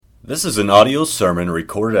This is an audio sermon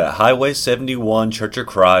recorded at Highway 71 Church of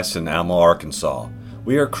Christ in Alma, Arkansas.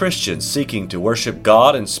 We are Christians seeking to worship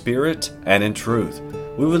God in spirit and in truth.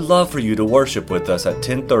 We would love for you to worship with us at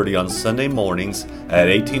 10:30 on Sunday mornings at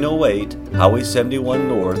 1808 Highway 71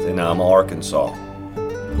 North in Alma, Arkansas.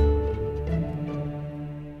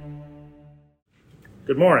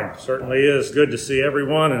 Good morning. Certainly is good to see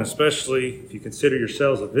everyone, and especially if you consider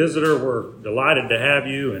yourselves a visitor, we're delighted to have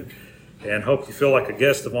you and hope you feel like a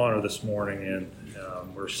guest of honor this morning. And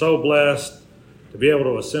we're so blessed to be able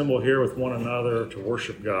to assemble here with one another to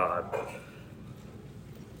worship God.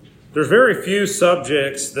 There's very few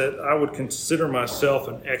subjects that I would consider myself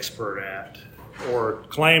an expert at or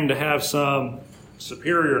claim to have some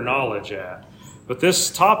superior knowledge at. But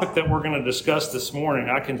this topic that we're going to discuss this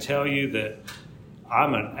morning, I can tell you that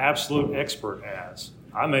I'm an absolute expert as.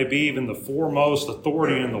 I may be even the foremost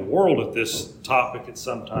authority in the world at this topic at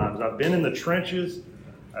sometimes. I've been in the trenches.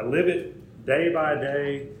 I live it day by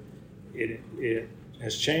day. It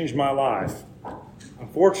has changed my life.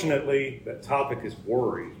 Unfortunately, that topic is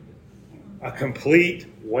worry. A complete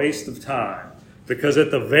waste of time. Because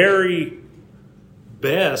at the very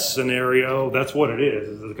best scenario, that's what it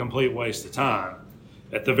is a complete waste of time.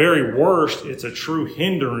 At the very worst, it's a true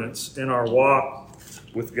hindrance in our walk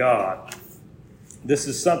with God. This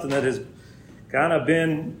is something that has kind of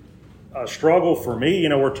been a struggle for me. You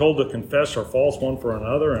know, we're told to confess our faults one for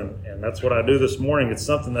another, and that's what I do this morning. It's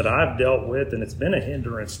something that I've dealt with, and it's been a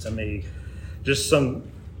hindrance to me. Just some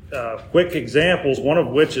quick examples, one of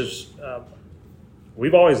which is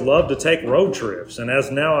we've always loved to take road trips, and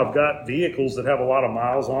as now I've got vehicles that have a lot of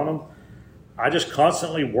miles on them, I just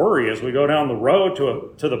constantly worry as we go down the road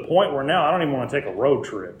to the point where now I don't even want to take a road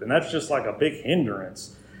trip, and that's just like a big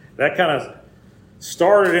hindrance. That kind of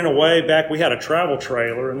started in a way back. We had a travel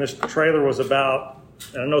trailer, and this trailer was about,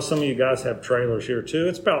 and I know some of you guys have trailers here too.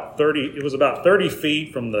 It was about 30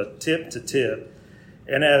 feet from the tip to tip.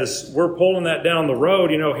 And as we're pulling that down the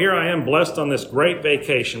road, you know, here I am blessed on this great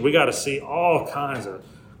vacation. We got to see all kinds of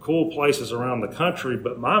cool places around the country,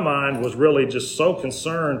 but my mind was really just so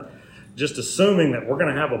concerned, just assuming that we're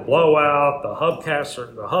going to have a blowout, the hubs are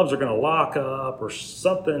going to lock up, or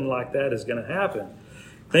something like that is going to happen.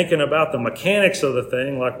 Thinking about the mechanics of the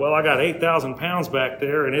thing, like, well, I got 8,000 pounds back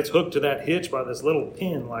there, and it's hooked to that hitch by this little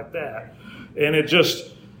pin like that. And it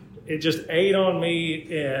just ate on me,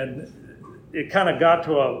 and it kind of got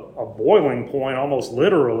to a boiling point, almost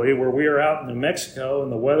literally, where we were out in New Mexico, and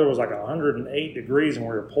the weather was like 108 degrees, and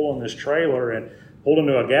we were pulling this trailer and pulled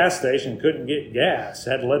into a gas station, couldn't get gas,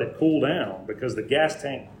 had to let it cool down because the gas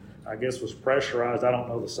tank, I guess, was pressurized. I don't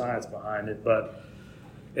know the science behind it,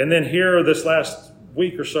 and then here this last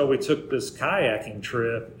week or so, we took this kayaking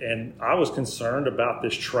trip, and I was concerned about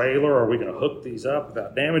this trailer. Are we going to hook these up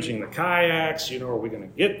without damaging the kayaks? You know, are we going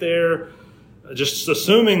to get there? Just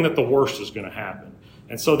assuming that the worst is going to happen.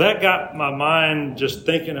 And so that got my mind just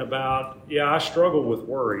thinking about, I struggle with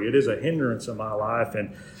worry. It is a hindrance in my life.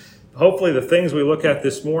 And hopefully the things we look at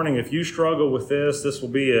this morning, if you struggle with this will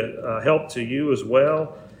be a help to you as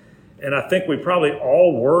well. And I think we probably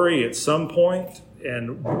all worry at some point.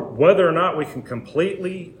 And whether or not we can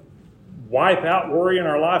completely wipe out worry in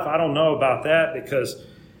our life, I don't know about that, because,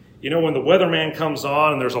 you know, when the weatherman comes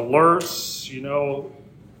on and there's alerts, you know,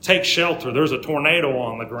 take shelter. There's a tornado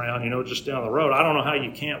on the ground, you know, just down the road. I don't know how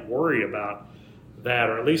you can't worry about that,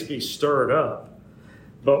 or at least be stirred up.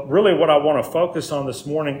 But really what I want to focus on this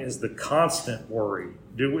morning is the constant worry.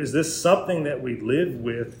 Is this something that we live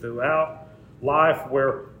with throughout life,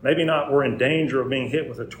 where maybe not we're in danger of being hit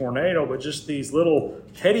with a tornado, but just these little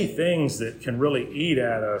petty things that can really eat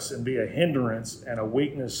at us and be a hindrance and a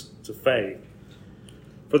weakness to faith?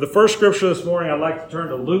 For the first scripture this morning, I'd like to turn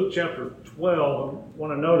to Luke chapter 12. I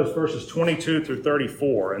want to notice verses 22 through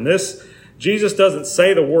 34. And this, Jesus doesn't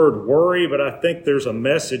say the word worry, but I think there's a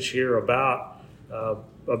message here about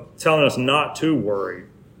telling us not to worry.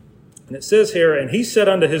 And it says here, "And he said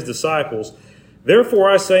unto his disciples, Therefore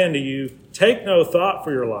I say unto you, take no thought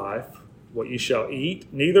for your life, what ye shall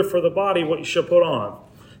eat, neither for the body what ye shall put on.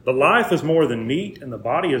 The life is more than meat, and the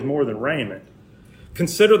body is more than raiment.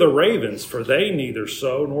 Consider the ravens, for they neither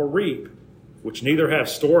sow nor reap, which neither have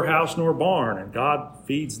storehouse nor barn, and God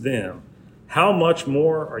feeds them. How much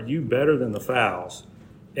more are you better than the fowls?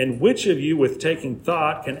 And which of you with taking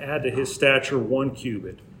thought can add to his stature 1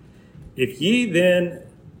 cubit? If ye then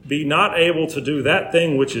be not able to do that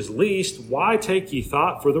thing which is least, why take ye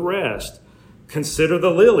thought for the rest? Consider the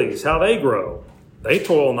lilies, how they grow. They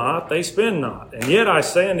toil not, they spin not. And yet I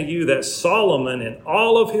say unto you that Solomon in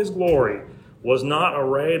all of his glory was not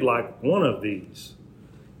arrayed like one of these.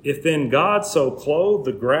 If then God so clothe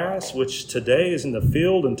the grass, which today is in the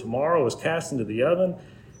field and tomorrow is cast into the oven,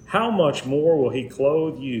 how much more will he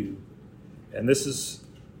clothe you? And this is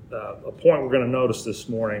a point we're going to notice this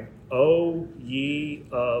morning. O ye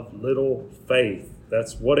of little faith.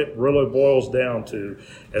 That's what it really boils down to.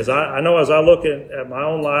 As I look at my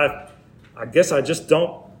own life, I guess I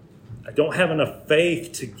don't have enough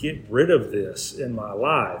faith to get rid of this in my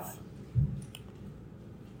life.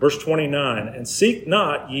 Verse 29, and seek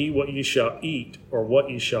not ye what ye shall eat or what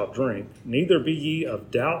ye shall drink, neither be ye of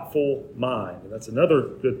doubtful mind. And that's another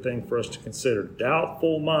good thing for us to consider.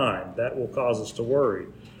 Doubtful mind, that will cause us to worry.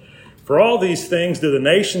 For all these things do the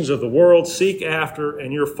nations of the world seek after,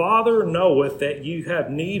 and your Father knoweth that you have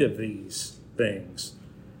need of these things.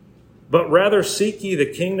 But rather seek ye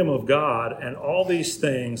the kingdom of God, and all these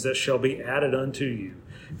things that shall be added unto you.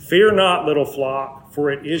 Fear not, little flock, for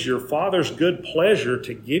it is your Father's good pleasure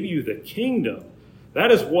to give you the kingdom. That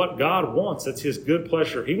is what God wants. That's his good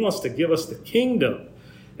pleasure. He wants to give us the kingdom.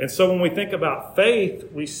 And so when we think about faith,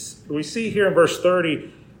 we see here in verse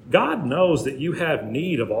 30, God knows that you have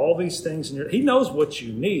need of all these things. He knows what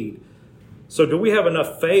you need. So do we have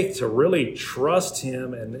enough faith to really trust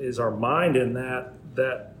him? And is our mind in that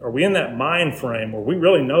are we in that mind frame where we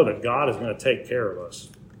really know that God is going to take care of us?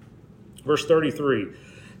 Verse 33,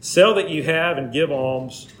 sell that you have and give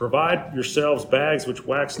alms. Provide yourselves bags which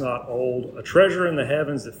wax not old, a treasure in the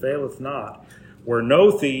heavens that faileth not, where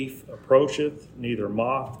no thief approacheth, neither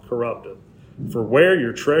moth corrupteth. For where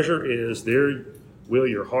your treasure is, there will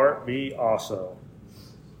your heart be also.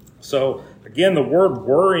 So, again, the word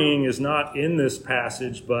worrying is not in this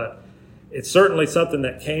passage, but it's certainly something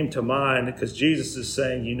that came to mind because Jesus is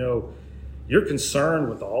saying, you're concerned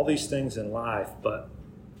with all these things in life, but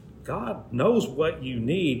God knows what you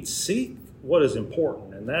need. Seek what is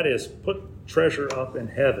important, and that is put treasure up in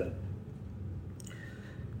heaven.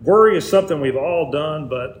 Worry is something we've all done,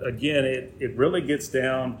 but again, it really gets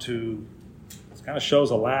down to, it kind of shows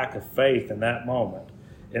a lack of faith in that moment.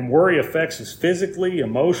 And worry affects us physically,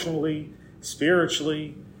 emotionally,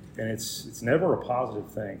 spiritually, and it's never a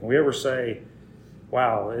positive thing. Can we ever say,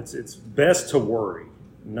 wow, it's best to worry?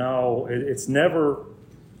 No, it's never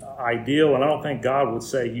ideal, and I don't think God would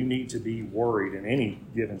say you need to be worried in any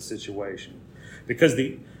given situation. Because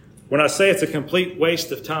when I say it's a complete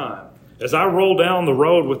waste of time, as I roll down the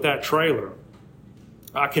road with that trailer,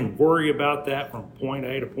 I can worry about that from point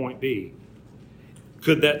A to point B.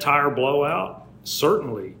 Could that tire blow out?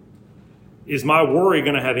 Certainly. Is my worry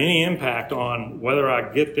going to have any impact on whether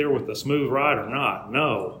I get there with a smooth ride or not?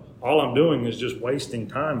 No. All I'm doing is just wasting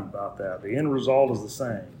time about that. The end result is the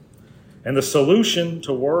same. And the solution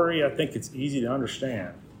to worry, I think it's easy to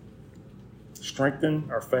understand. Strengthen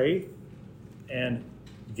our faith and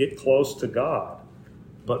get close to God.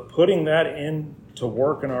 But putting that into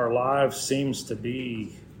work in our lives seems to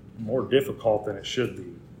be more difficult than it should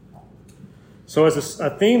be. So as a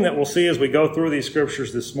theme that we'll see as we go through these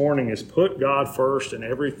scriptures this morning is put God first and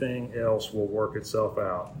everything else will work itself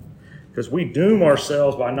out. Because we doom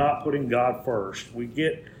ourselves by not putting God first. We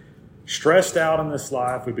get stressed out in this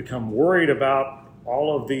life. We become worried about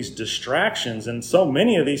all of these distractions. And so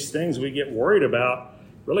many of these things we get worried about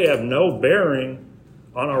really have no bearing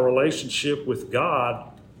on our relationship with God,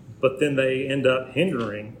 but then they end up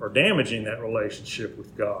hindering or damaging that relationship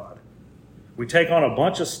with God. We take on a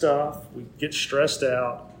bunch of stuff, we get stressed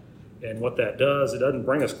out, and what that does, it doesn't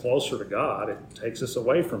bring us closer to God, it takes us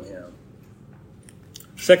away from him.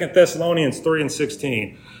 2 Thessalonians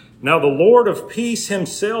 3:16. Now the Lord of peace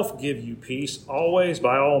himself give you peace always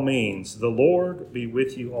by all means. The Lord be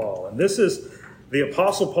with you all. And this is the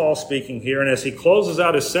Apostle Paul speaking here, and as he closes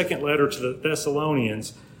out his second letter to the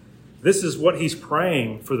Thessalonians, this is what he's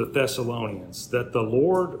praying for the Thessalonians, that the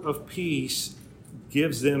Lord of peace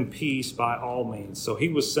gives them peace by all means. So he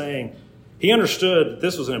was saying, he understood that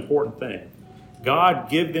this was an important thing. God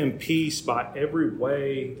give them peace by every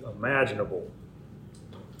way imaginable.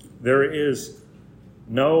 There is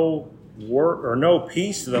no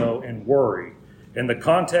peace, though, in worry. In the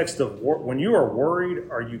context of when you are worried,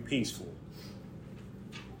 are you peaceful?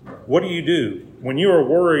 What do? When you are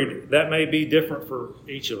worried, that may be different for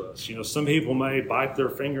each of us. Some people may bite their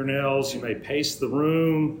fingernails. You may pace the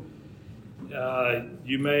room.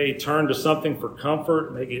 You may turn to something for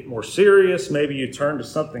comfort, make it more serious. Maybe you turn to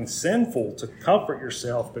something sinful to comfort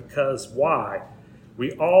yourself because why?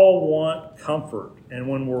 We all want comfort. And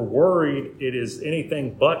when we're worried, it is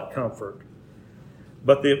anything but comfort.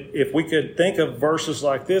 But if we could think of verses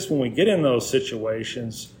like this, when we get in those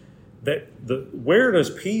situations, where does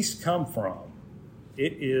peace come from?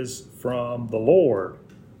 It is from the Lord.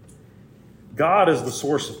 God is the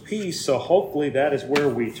source of peace, so hopefully that is where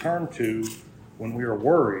we turn to when we are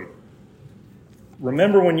worried.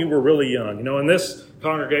 Remember when you were really young. In this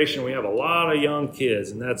congregation we have a lot of young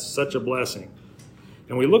kids, and that's such a blessing.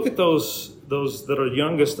 And we look at those that are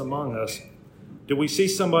youngest among us. Do we see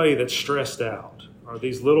somebody that's stressed out? Are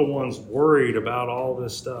these little ones worried about all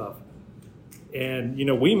this stuff? And,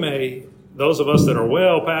 those of us that are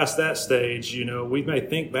well past that stage, we may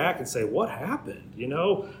think back and say, what happened?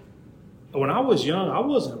 When I was young, I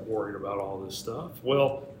wasn't worried about all this stuff.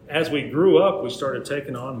 Well, as we grew up, we started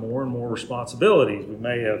taking on more and more responsibilities. We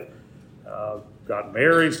may have got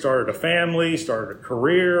married, started a family, started a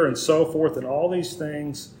career, and so forth, and all these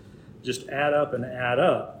things just add up and add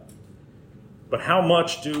up. But how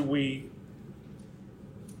much do we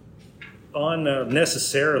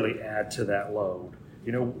unnecessarily add to that load?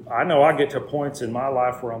 I know I get to points in my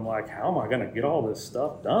life where I'm like, how am I going to get all this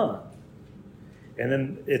stuff done? And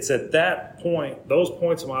then it's at that point, those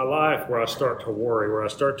points in my life, where I start to worry, where I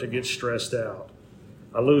start to get stressed out.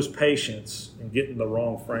 I lose patience and get in the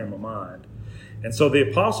wrong frame of mind. And so the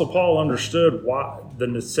Apostle Paul understood the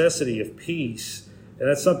necessity of peace, and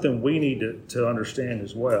that's something we need to understand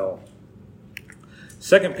as well.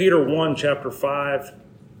 2 Peter 1, chapter 5,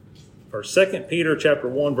 or 2 Peter chapter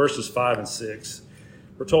 1, verses 5 and 6.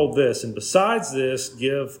 We're told this, and besides this,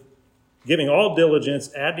 giving all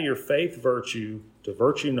diligence, add to your faith virtue, to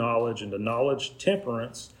virtue knowledge, and to knowledge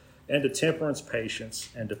temperance, and to temperance patience,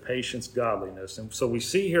 and to patience godliness. And so we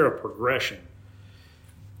see here a progression.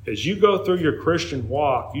 As you go through your Christian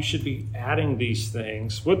walk, you should be adding these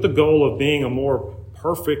things with the goal of being a more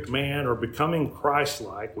perfect man or becoming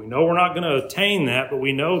Christ-like. We know we're not going to attain that, but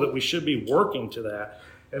we know that we should be working to that.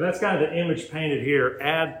 And that's kind of the image painted here.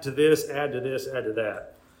 Add to this, add to this, add to that.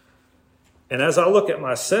 And as I look at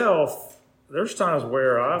myself, there's times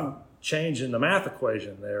where I'm changing the math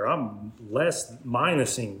equation there. I'm less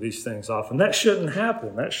minusing these things off. And that shouldn't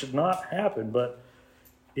happen. That should not happen. But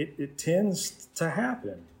it tends to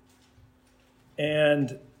happen.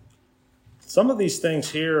 And some of these things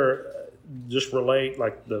here just relate,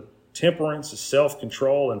 like the temperance, the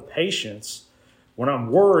self-control, and patience. When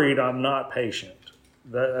I'm worried, I'm not patient.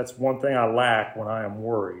 That's one thing I lack when I am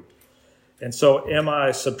worried. And so am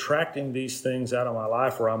I subtracting these things out of my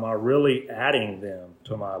life, or am I really adding them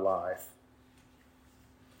to my life?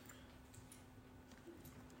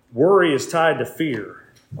 Worry is tied to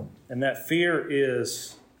fear, and that fear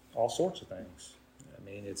is all sorts of things. I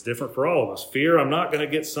mean, it's different for all of us. Fear, I'm not going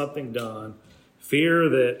to get something done. Fear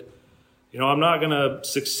that, I'm not going to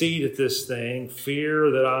succeed at this thing. Fear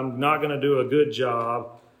that I'm not going to do a good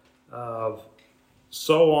job.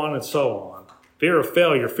 So on and so on. Fear of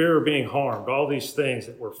failure, fear of being harmed, all these things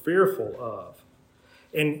that we're fearful of.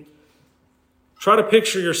 And try to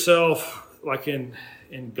picture yourself like in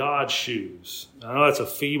God's shoes. I know that's a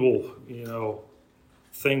feeble,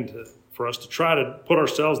 thing for us to try to put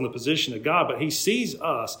ourselves in the position of God, but He sees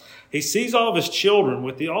us. He sees all of His children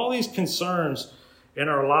with all these concerns in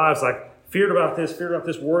our lives, like feared about this,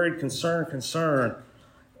 worried, concern.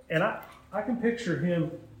 And I can picture Him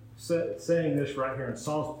saying this right here in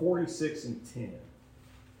Psalms 46 and 10.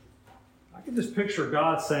 I can just picture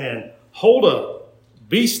God saying, hold up,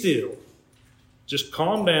 be still, just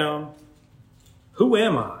calm down. Who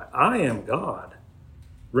am I? I am God.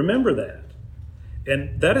 Remember that.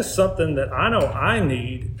 And that is something that I know I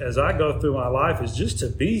need as I go through my life, is just to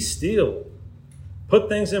be still. Put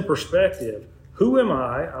things in perspective. Who am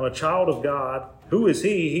I? I'm a child of God. Who is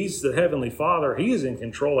He? He's the Heavenly Father. He is in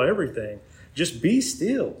control of everything. Just be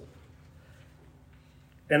still.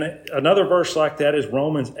 And another verse like that is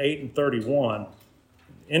Romans 8 and 31.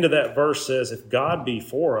 End of that verse says, if God be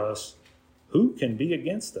for us, who can be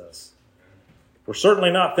against us? We're certainly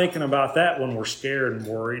not thinking about that when we're scared and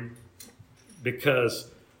worried, because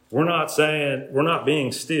we're not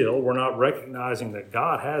being still. We're not recognizing that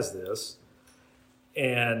God has this.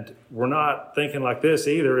 And we're not thinking like this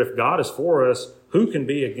either. If God is for us, who can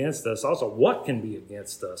be against us? Also, what can be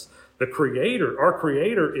against us? The Creator, our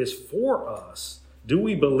Creator, is for us. Do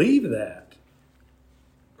we believe that?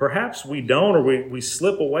 Perhaps we don't, or we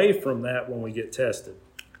slip away from that when we get tested.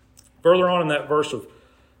 Further on in that verse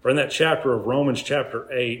in that chapter of Romans chapter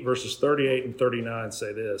 8, verses 38 and 39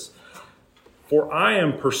 say this: for I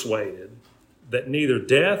am persuaded that neither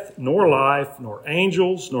death, nor life, nor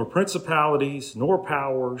angels, nor principalities, nor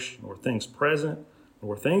powers, nor things present,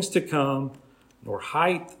 nor things to come, nor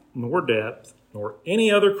height, nor depth, nor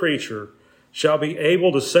any other creature shall be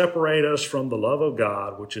able to separate us from the love of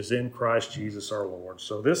God, which is in Christ Jesus our Lord.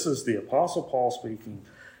 So this is the Apostle Paul speaking,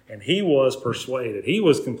 and he was persuaded. He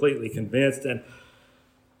was completely convinced. And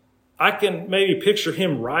I can maybe picture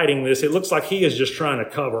him writing this. It looks like he is just trying to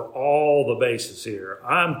cover all the bases here.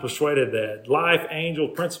 I'm persuaded that life, angels,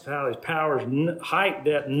 principalities, powers, height,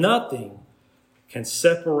 depth, nothing can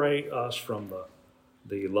separate us from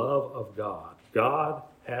the love of God. God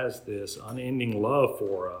has this unending love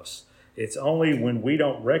for us. It's only when we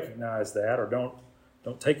don't recognize that or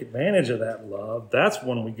don't take advantage of that love, that's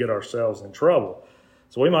when we get ourselves in trouble.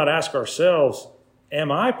 So we might ask ourselves,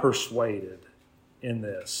 am I persuaded in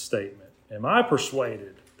this statement? Am I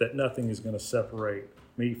persuaded that nothing is going to separate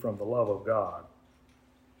me from the love of God?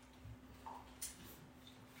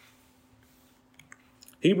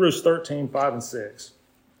 Hebrews 13, 5 and 6.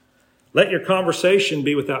 Let your conversation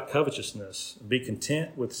be without covetousness. Be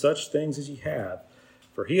content with such things as ye have.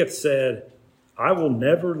 For he hath said, I will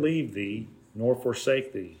never leave thee nor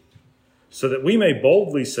forsake thee. So that we may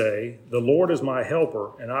boldly say, the Lord is my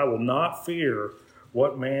helper, and I will not fear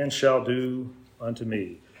what man shall do unto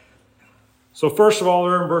me. So first of all,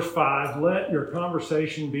 there in verse 5, let your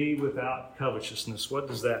conversation be without covetousness. What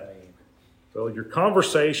does that mean? Well, your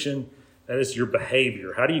conversation, that is your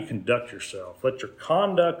behavior. How do you conduct yourself? Let your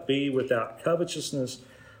conduct be without covetousness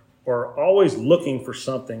or always looking for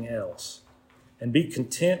something else. And be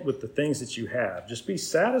content with the things that you have. Just be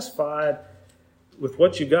satisfied with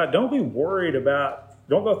what you got. Don't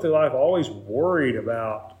go through life always worried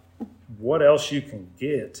about what else you can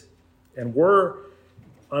get. And we're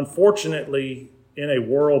unfortunately in a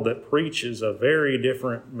world that preaches a very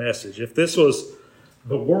different message. If this was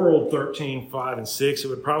the world 13, 5, and 6, it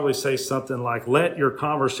would probably say something like, let your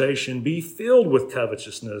conversation be filled with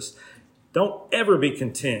covetousness. Don't ever be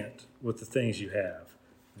content with the things you have.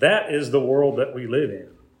 That is the world that we live in.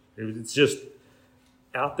 It's just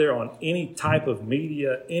out there on any type of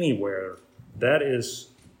media, anywhere. That is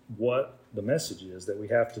what the message is that we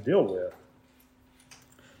have to deal with.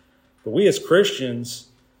 But we as Christians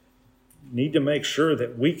need to make sure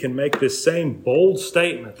that we can make this same bold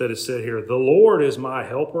statement that is said here. The Lord is my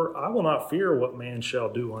helper. I will not fear what man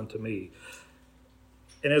shall do unto me.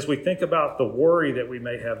 And as we think about the worry that we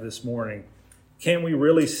may have this morning, can we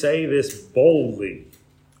really say this boldly?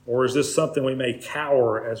 Or is this something we may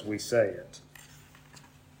cower as we say it?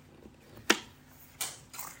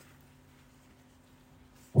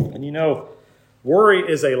 And you know, worry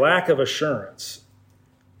is a lack of assurance.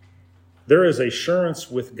 There is assurance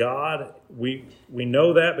with God. We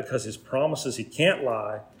know that because his promises, he can't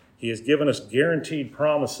lie. He has given us guaranteed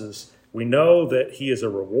promises. We know that he is a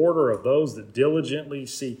rewarder of those that diligently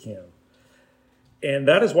seek him. And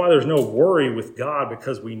that is why there's no worry with God,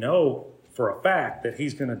 because we know for a fact that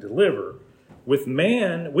he's going to deliver. With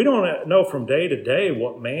man, we don't know from day to day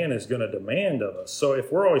what man is going to demand of us. So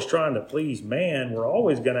if we're always trying to please man, we're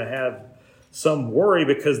always going to have some worry,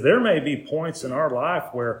 because there may be points in our life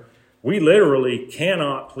where we literally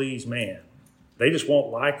cannot please man. They just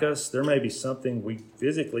won't like us. There may be something we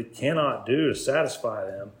physically cannot do to satisfy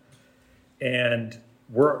them. And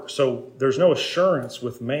so there's no assurance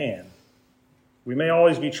with man. We may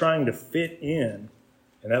always be trying to fit in,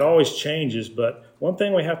 and that always changes. But one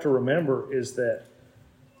thing we have to remember is that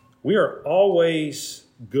we are always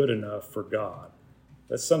good enough for God.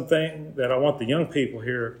 That's something that I want the young people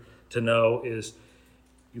here to know is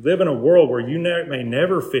you live in a world where you may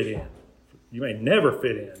never fit in. You may never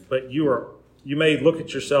fit in, but you may look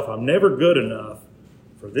at yourself, I'm never good enough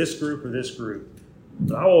for this group or this group.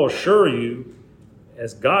 But I will assure you,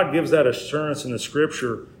 as God gives that assurance in the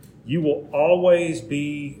scripture, you will always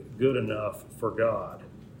be good enough for God.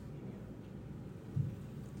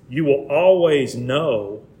 You will always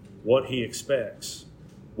know what he expects.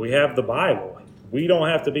 We have the Bible. We don't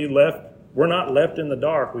have to be left, we're not left in the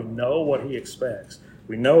dark. We know what he expects.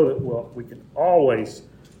 We know that we can always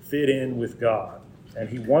fit in with God, and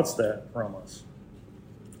he wants that from us.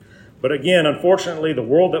 But again, unfortunately, the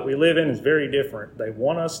world that we live in is very different. They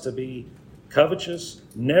want us to be covetous,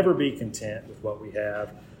 never be content with what we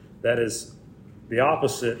have. That is the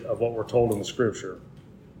opposite of what we're told in the scripture.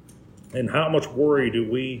 And how much worry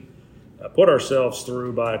do we put ourselves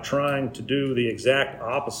through by trying to do the exact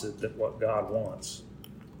opposite of what God wants?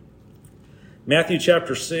 Matthew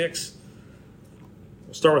chapter 6,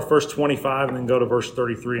 we'll start with verse 25 and then go to verse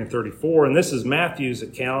 33 and 34. And this is Matthew's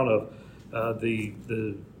account of the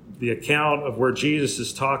account of where Jesus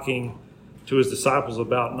is talking to his disciples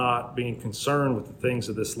about not being concerned with the things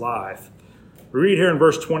of this life. We read here in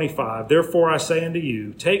verse 25, Therefore I say unto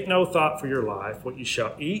you, take no thought for your life, what you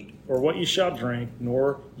shall eat or what you shall drink,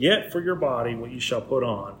 nor yet for your body what you shall put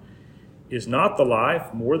on. Is not the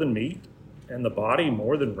life more than meat, and the body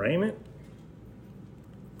more than raiment?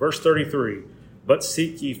 Verse 33, But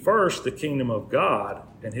seek ye first the kingdom of God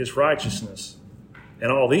and his righteousness,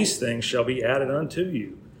 and all these things shall be added unto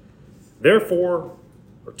you.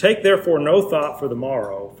 Take therefore no thought for the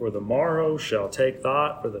morrow shall take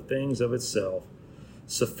thought for the things of itself.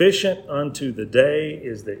 Sufficient unto the day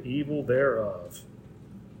is the evil thereof.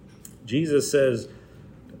 Jesus says,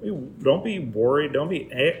 don't be worried, don't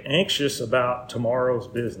be anxious about tomorrow's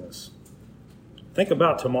business. Think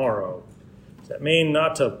about tomorrow. Does that mean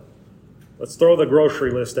let's throw the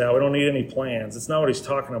grocery list out, we don't need any plans? It's not what he's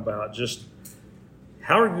talking about. Just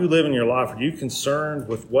how are you living your life? Are you concerned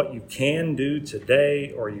with what you can do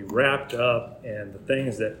today, or are you wrapped up in the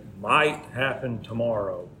things that might happen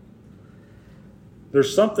tomorrow?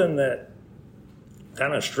 There's something that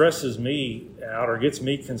kind of stresses me out or gets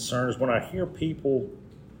me concerned is when I hear people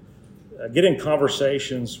get in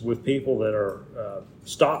conversations with people that are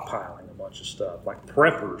stockpiling a bunch of stuff, like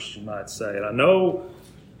preppers, you might say. And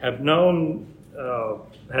I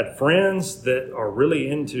had friends that are really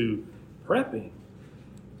into prepping.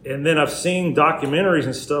 And then I've seen documentaries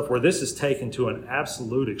and stuff where this is taken to an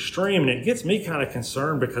absolute extreme, and it gets me kind of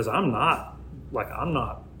concerned because I'm not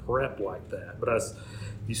prepped like that. But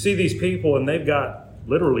you see these people, and they've got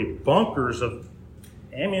literally bunkers of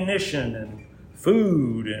ammunition and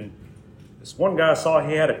food. And this one guy saw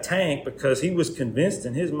he had a tank because he was convinced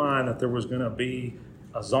in his mind that there was going to be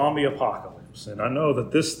a zombie apocalypse. And I know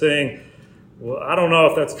that this thing, well, I don't know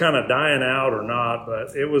if that's kind of dying out or not,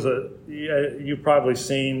 but it was you've probably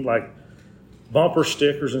seen like bumper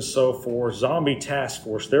stickers and so forth, zombie task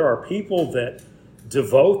force. There are people that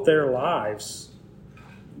devote their lives.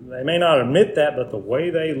 They may not admit that, but the way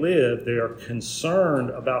they live, they are concerned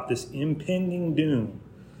about this impending doom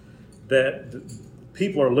that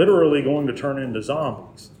people are literally going to turn into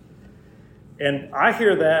zombies. And I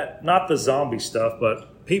hear that, not the zombie stuff,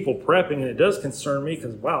 but people prepping, and it does concern me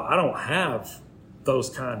because, wow, I don't have those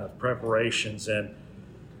kind of preparations. And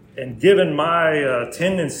given my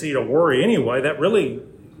tendency to worry anyway, that really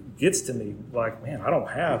gets to me. Like, man, I don't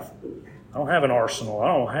have an arsenal. I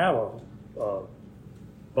don't have a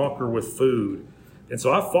bunker with food. And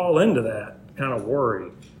so I fall into that kind of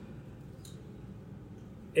worry.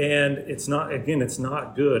 And it's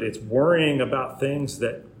not good. It's worrying about things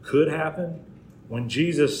that could happen when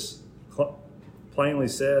Jesus plainly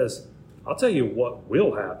says, I'll tell you what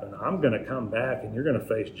will happen. I'm going to come back and you're going to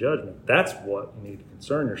face judgment. That's what you need to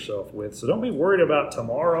concern yourself with. So don't be worried about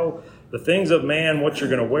tomorrow, the things of man, what you're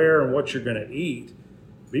going to wear and what you're going to eat.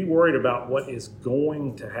 Be worried about what is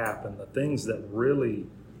going to happen, the things that really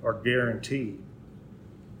are guaranteed.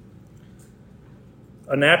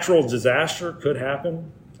 A natural disaster could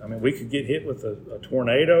happen. I mean, we could get hit with a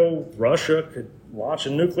tornado. Russia could launch a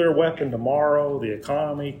nuclear weapon tomorrow. The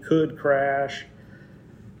economy could crash.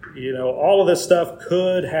 You know, all of this stuff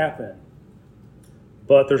could happen.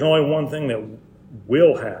 But there's only one thing that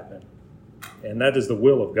will happen, and that is the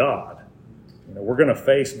will of God. You know, we're going to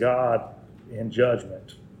face God in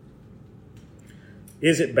judgment.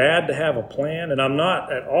 Is it bad to have a plan? And I'm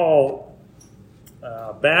not at all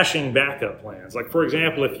bashing backup plans. Like, for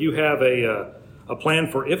example, if you have a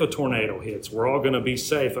plan for if a tornado hits, we're all going to be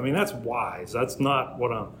safe. I mean, that's wise. That's not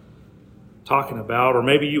what I'm talking about. Or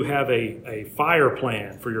maybe you have a fire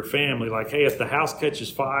plan for your family. Like, hey, if the house catches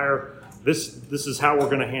fire, this is how we're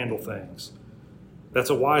going to handle things. That's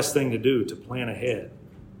a wise thing to do, to plan ahead.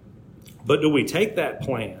 But do we take that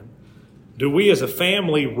plan? Do we as a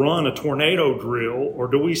family run a tornado drill, or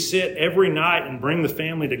do we sit every night and bring the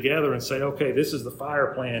family together and say, okay, this is the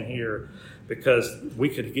fire plan here, because we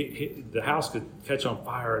could get hit, the house could catch on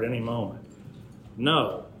fire at any moment?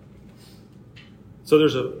 No. So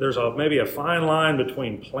there's maybe a fine line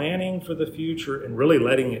between planning for the future and really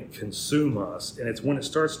letting it consume us. And it's when it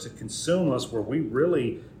starts to consume us where we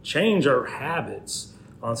really change our habits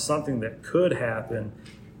on something that could happen.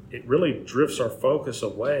 It really drifts our focus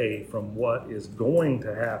away from what is going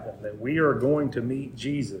to happen, that we are going to meet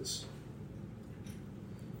Jesus.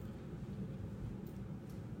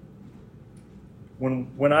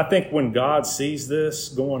 When I think when God sees this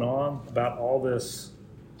going on, about all this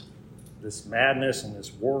madness and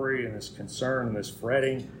this worry and this concern and this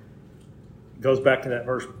fretting, it goes back to that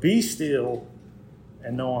verse, be still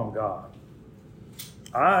and know I'm God.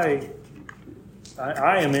 I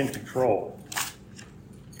am in control.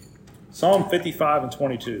 Psalm 55 and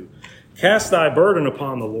 22. Cast thy burden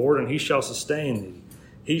upon the Lord, and he shall sustain thee.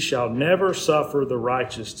 He shall never suffer the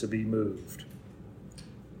righteous to be moved.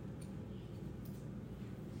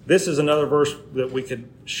 This is another verse that we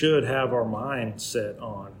should have our mind set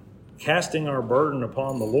on. Casting our burden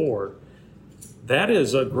upon the Lord. That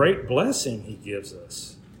is a great blessing he gives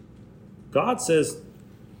us. God says,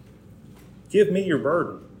 give me your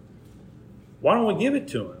burden. Why don't we give it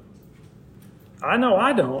to him? I know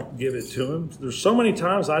I don't give it to him. There's so many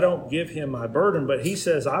times I don't give him my burden, but he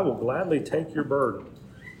says, I will gladly take your burden.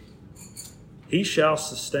 He shall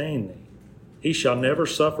sustain thee. He shall never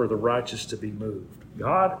suffer the righteous to be moved.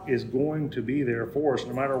 God is going to be there for us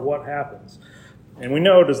no matter what happens. And we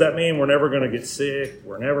know, does that mean we're never going to get sick?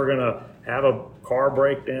 We're never going to have a car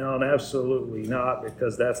breakdown? Absolutely not,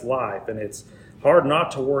 because that's life. And it's hard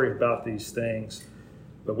not to worry about these things.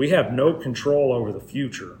 But we have no control over the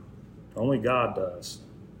future. Only God does.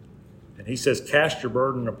 And he says, cast your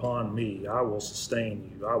burden upon me. I will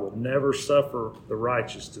sustain you. I will never suffer the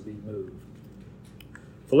righteous to be moved.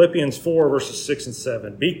 Philippians 4, verses 6 and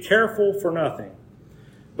 7. Be careful for nothing,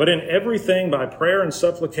 but in everything by prayer and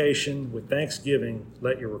supplication with thanksgiving,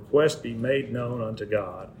 let your request be made known unto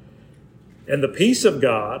God. And the peace of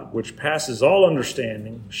God, which passes all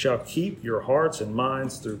understanding, shall keep your hearts and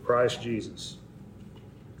minds through Christ Jesus.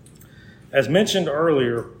 As mentioned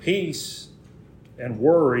earlier, peace and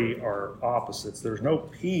worry are opposites. There's no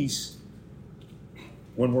peace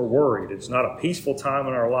when we're worried. It's not a peaceful time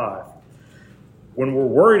in our life. When we're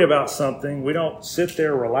worried about something, we don't sit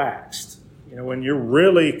there relaxed. When you're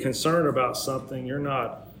really concerned about something, you're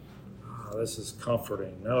not, this is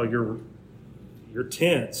comforting. No, you're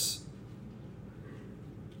tense.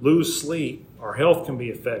 Lose sleep. Our health can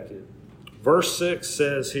be affected. Verse 6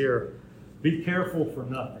 says here, be careful for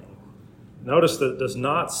nothing. Notice that it does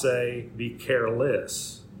not say be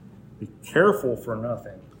careless. Be careful for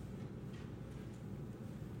nothing.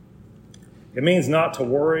 It means not to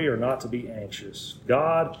worry or not to be anxious.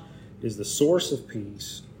 God is the source of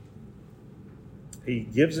peace. He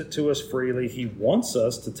gives it to us freely. He wants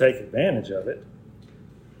us to take advantage of it.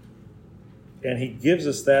 And he gives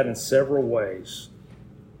us that in several ways.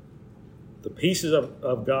 The peace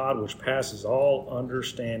of God, which passes all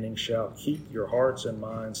understanding, shall keep your hearts and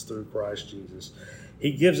minds through Christ Jesus.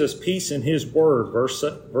 He gives us peace in his word,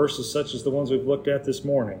 verses such as the ones we've looked at this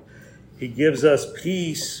morning. He gives us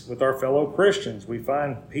peace with our fellow Christians. We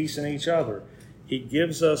find peace in each other. He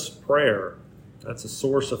gives us prayer. That's a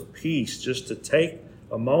source of peace, just to take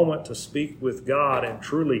a moment to speak with God and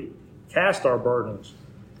truly cast our burdens.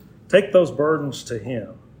 Take those burdens to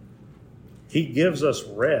him. He gives us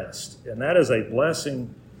rest, and that is a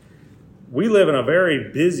blessing. We live in a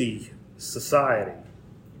very busy society,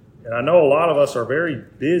 and I know a lot of us are very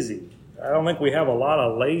busy. I don't think we have a lot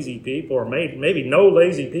of lazy people, or maybe no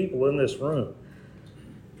lazy people in this room.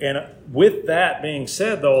 And with that being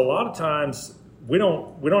said, though, a lot of times we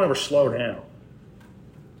don't ever slow down.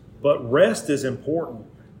 But rest is important.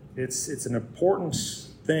 It's an important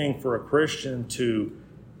thing for a Christian to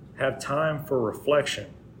have time for reflection.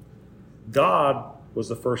 God was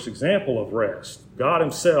the first example of rest. God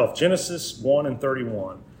himself, Genesis 1 and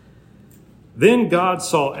 31. Then God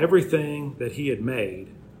saw everything that he had made,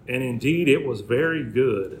 and indeed it was very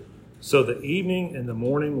good. So the evening and the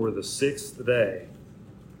morning were the sixth day.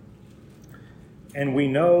 And we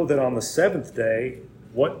know that on the seventh day,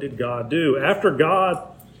 what did God do? After God,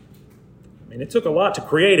 it took a lot to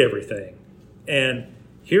create everything. And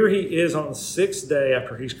here he is on the sixth day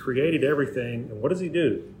after he's created everything. And what does he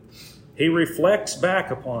do? He reflects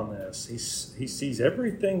back upon this. He sees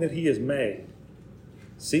everything that he has made,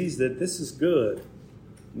 sees that this is good.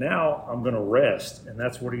 Now I'm going to rest. And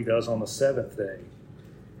that's what he does on the seventh day.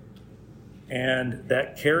 And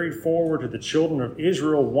that carried forward to the children of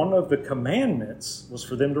Israel. One of the commandments was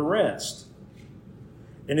for them to rest.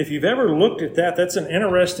 And if you've ever looked at that, that's an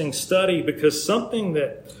interesting study, because something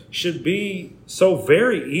that should be so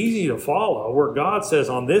very easy to follow, where God says,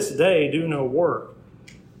 on this day, do no work.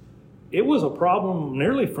 It was a problem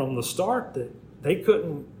nearly from the start that they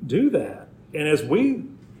couldn't do that. And as we're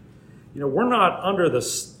not under the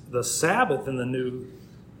Sabbath in the new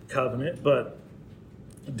covenant, but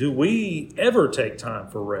do we ever take time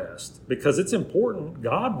for rest? Because it's important.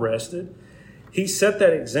 God rested. He set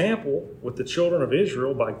that example with the children of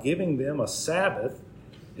Israel by giving them a Sabbath,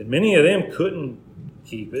 and many of them couldn't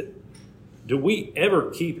keep it. Do we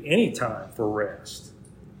ever keep any time for rest?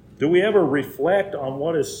 Do we ever reflect on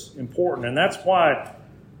what is important? And that's why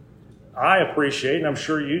I appreciate, and I'm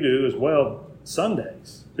sure you do as well,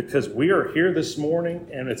 Sundays, because we are here this morning,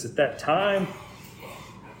 and it's at that time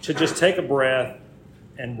to just take a breath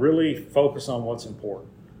and really focus on what's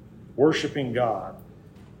important. Worshiping God,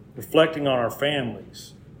 reflecting on our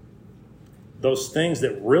families, those things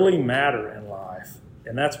that really matter in life.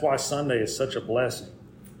 And that's why Sunday is such a blessing.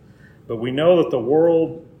 But we know that a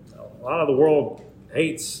lot of the world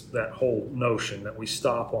hates that whole notion that we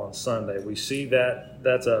stop on Sunday. We see that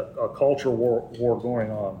that's a cultural war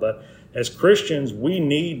going on. But as Christians, we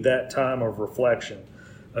need that time of reflection.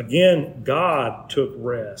 Again, God took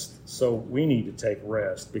rest, so we need to take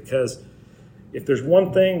rest, because if there's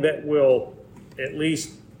one thing that will at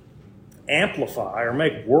least amplify or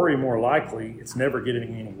make worry more likely, it's never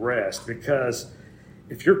getting any rest. Because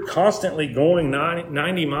if you're constantly going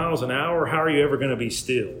 90 miles an hour, how are you ever going to be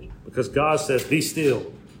still? Because God says, be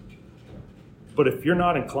still. But if you're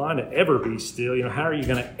not inclined to ever be still, how are you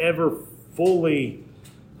going to ever fully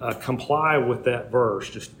comply with that verse?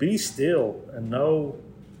 Just be still and know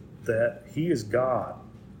that He is God.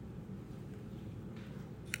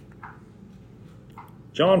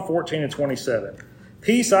 John 14:27.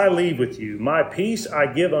 Peace I leave with you, my peace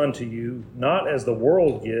I give unto you, not as the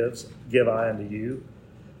world gives, give I unto you.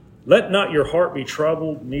 Let not your heart be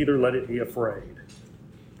troubled, neither let it be afraid.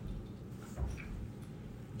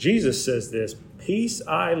 Jesus says this, peace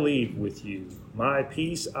I leave with you, my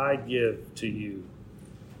peace I give to you.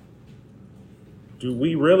 Do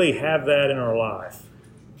we really have that in our life?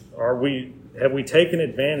 Have we taken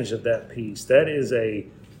advantage of that peace? That is a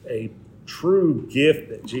true gift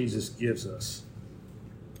that Jesus gives us.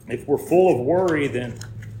 If we're full of worry, then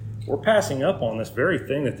we're passing up on this very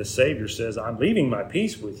thing that the Savior says, I'm leaving my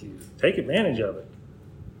peace with you. Take advantage of it.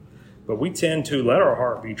 But we tend to let our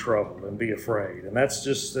heart be troubled and be afraid. And that's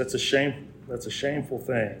a shameful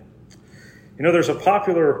thing. There's a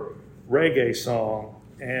popular reggae song,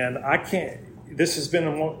 and this has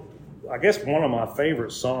been one of my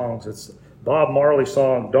favorite songs. It's Bob Marley's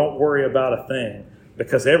song, Don't Worry About a Thing,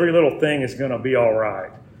 because every little thing is going to be all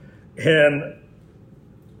right. And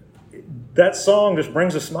that song just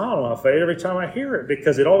brings a smile on my face every time I hear it,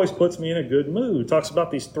 because it always puts me in a good mood. It talks about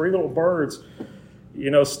these three little birds,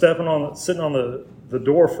 sitting on the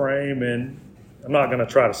door frame, and I'm not going to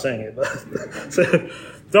try to sing it, but so,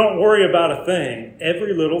 don't worry about a thing.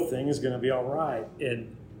 Every little thing is going to be all right.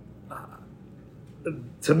 And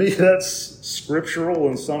to me, that's scriptural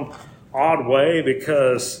in some odd way,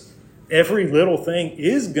 because every little thing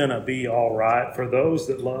is going to be all right for those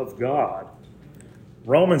that love God.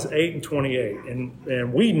 Romans 8:28.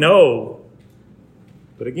 And we know,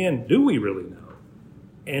 but again, do we really know?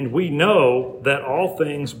 And we know that all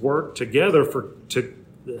things work together for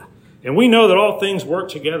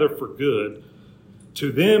good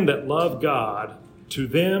to them that love God, to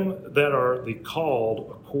them that are the called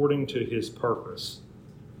according to His purpose.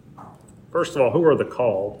 First of all, who are the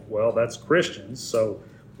called? Well, that's Christians. So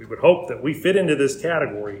we would hope that we fit into this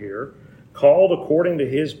category here. Called according to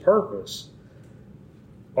His purpose.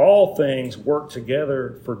 All things work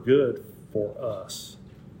together for good for us.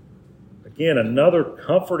 Again, another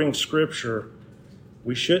comforting scripture.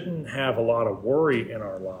 We shouldn't have a lot of worry in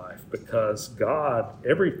our life, because God,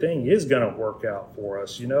 everything is going to work out for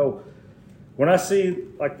us. When I see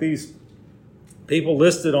like these people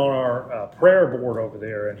listed on our prayer board over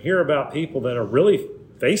there, and hear about people that are really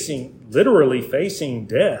literally facing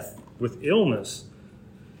death with illness,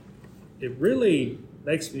 it really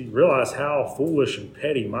makes me realize how foolish and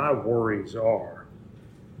petty my worries are.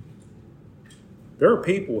 There are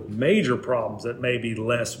people with major problems that may be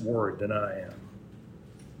less worried than I am.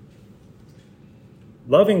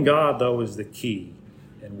 Loving God, though, is the key.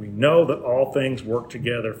 And we know that all things work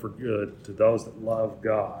together for good to those that love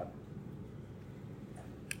God.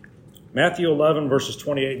 Matthew 11, verses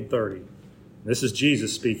 28 and 30. This is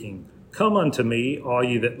Jesus speaking. Come unto me, all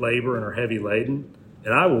ye that labor and are heavy laden,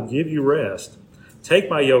 and I will give you rest.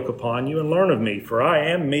 Take my yoke upon you and learn of me, for I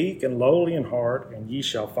am meek and lowly in heart, and ye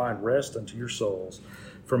shall find rest unto your souls.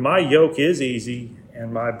 For my yoke is easy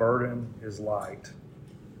and my burden is light.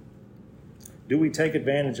 Do we take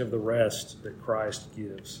advantage of the rest that Christ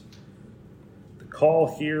gives? The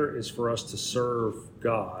call here is for us to serve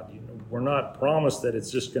God. We're not promised that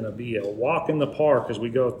it's just going to be a walk in the park as we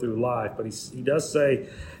go through life, but he does say,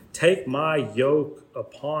 take my yoke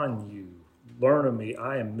upon you. Learn of me.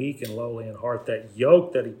 I am meek and lowly in heart. That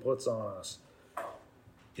yoke that He puts on us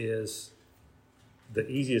is the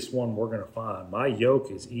easiest one we're going to find. My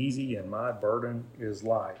yoke is easy and my burden is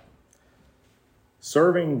light.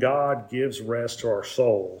 Serving God gives rest to our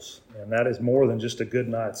souls, and that is more than just a good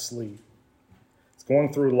night's sleep. It's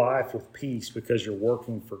going through life with peace because you're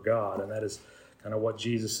working for God, and that is kind of what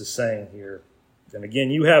Jesus is saying here. And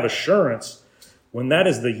again, you have assurance. When that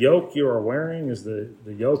is the yoke you are wearing, is the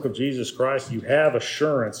yoke of Jesus Christ, you have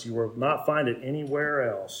assurance. You will not find it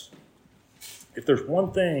anywhere else. If there's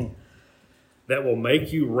one thing that will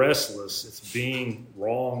make you restless, it's being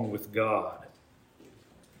wrong with God.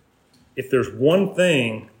 If there's one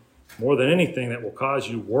thing, more than anything, that will cause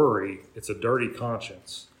you worry, it's a dirty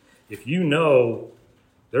conscience. If you know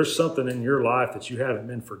there's something in your life that you haven't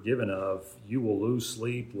been forgiven of, you will lose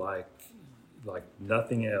sleep like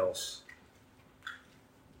nothing else.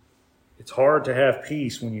 It's hard to have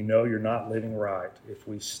peace when you know you're not living right. If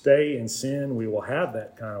we stay in sin, we will have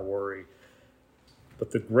that kind of worry.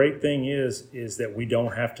 But the great thing is that we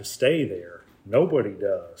don't have to stay there. Nobody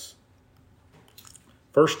does.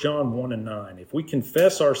 1 John 1:9. If we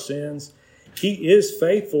confess our sins, he is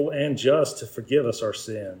faithful and just to forgive us our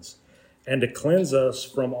sins and to cleanse us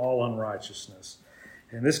from all unrighteousness.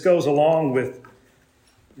 And this goes along with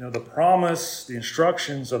the promise, the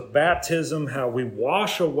instructions of baptism, how we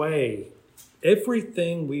wash away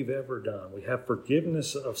everything we've ever done. We have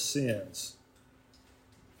forgiveness of sins.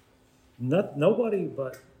 Nobody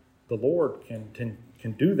but the Lord can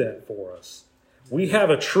do that for us. We have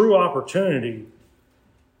a true opportunity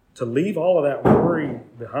to leave all of that worry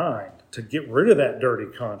behind, to get rid of that dirty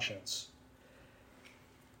conscience.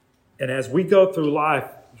 And as we go through life,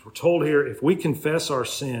 we're told here, if we confess our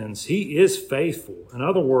sins, he is faithful. In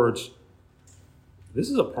other words, this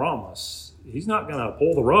is a promise. He's not going to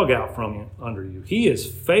pull the rug out from you, under you. He is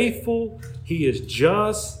faithful. He is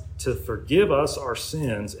just to forgive us our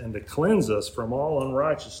sins and to cleanse us from all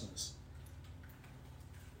unrighteousness.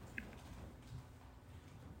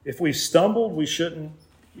 If we've stumbled, we shouldn't,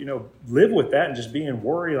 live with that and just be in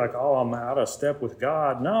worry like, oh, I'm out of step with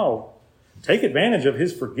God. No. Take advantage of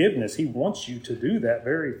his forgiveness. He wants you to do that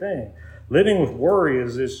very thing. Living with worry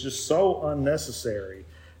is just so unnecessary.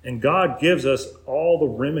 And God gives us all the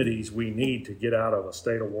remedies we need to get out of a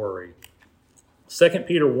state of worry. 2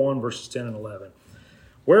 Peter 1, verses 10 and 11.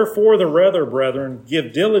 Wherefore the rather, brethren,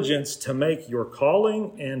 give diligence to make your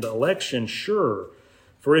calling and election sure.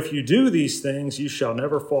 For if you do these things, you shall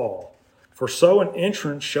never fall. For so an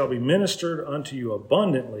entrance shall be ministered unto you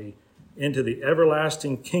abundantly into the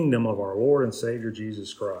everlasting kingdom of our Lord and Savior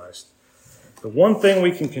Jesus Christ. The one thing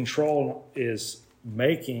we can control is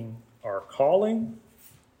making our calling,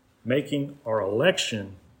 making our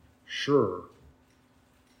election sure.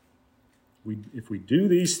 If we do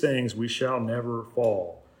these things, we shall never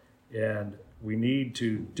fall. And we need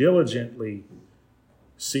to diligently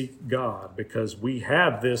seek God because we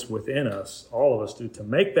have this within us, all of us do, to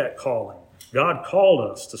make that calling. God called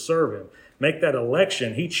us to serve him. Make that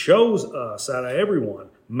election. He chose us out of everyone.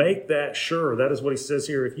 Make that sure. That is what he says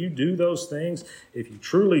here. If you do those things, if you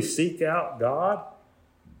truly seek out God,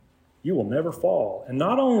 you will never fall. And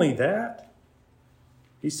not only that,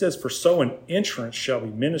 he says, for so an entrance shall be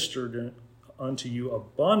ministered unto you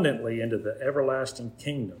abundantly into the everlasting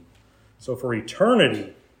kingdom. So for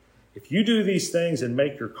eternity, if you do these things and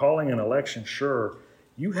make your calling and election sure,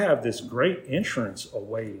 you have this great entrance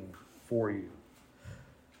awaiting for you.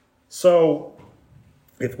 So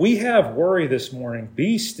if we have worry this morning,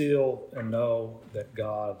 be still and know that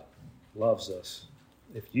God loves us.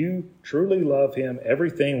 If you truly love him,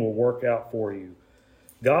 everything will work out for you.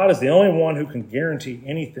 God is the only one who can guarantee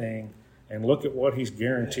anything, and look at what he's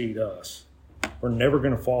guaranteed us. We're never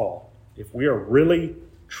going to fall. If we are really,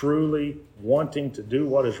 truly wanting to do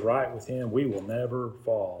what is right with him, we will never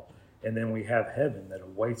fall. And then we have heaven that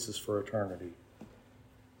awaits us for eternity.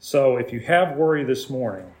 So if you have worry this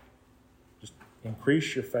morning, just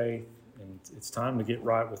increase your faith, and it's time to get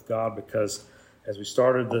right with God, because as we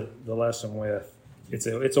started the lesson with, it's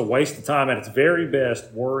a waste of time. At its very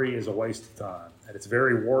best, worry is a waste of time. At its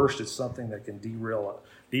very worst, it's something that can derail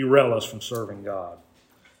us from serving God.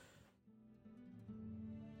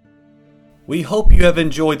 We hope you have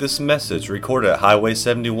enjoyed this message recorded at Highway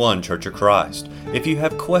 71 Church of Christ. If you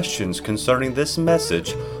have questions concerning this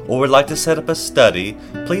message or would like to set up a study,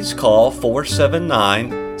 please call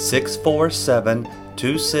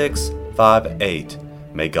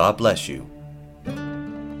 479-647-2658. May God bless you.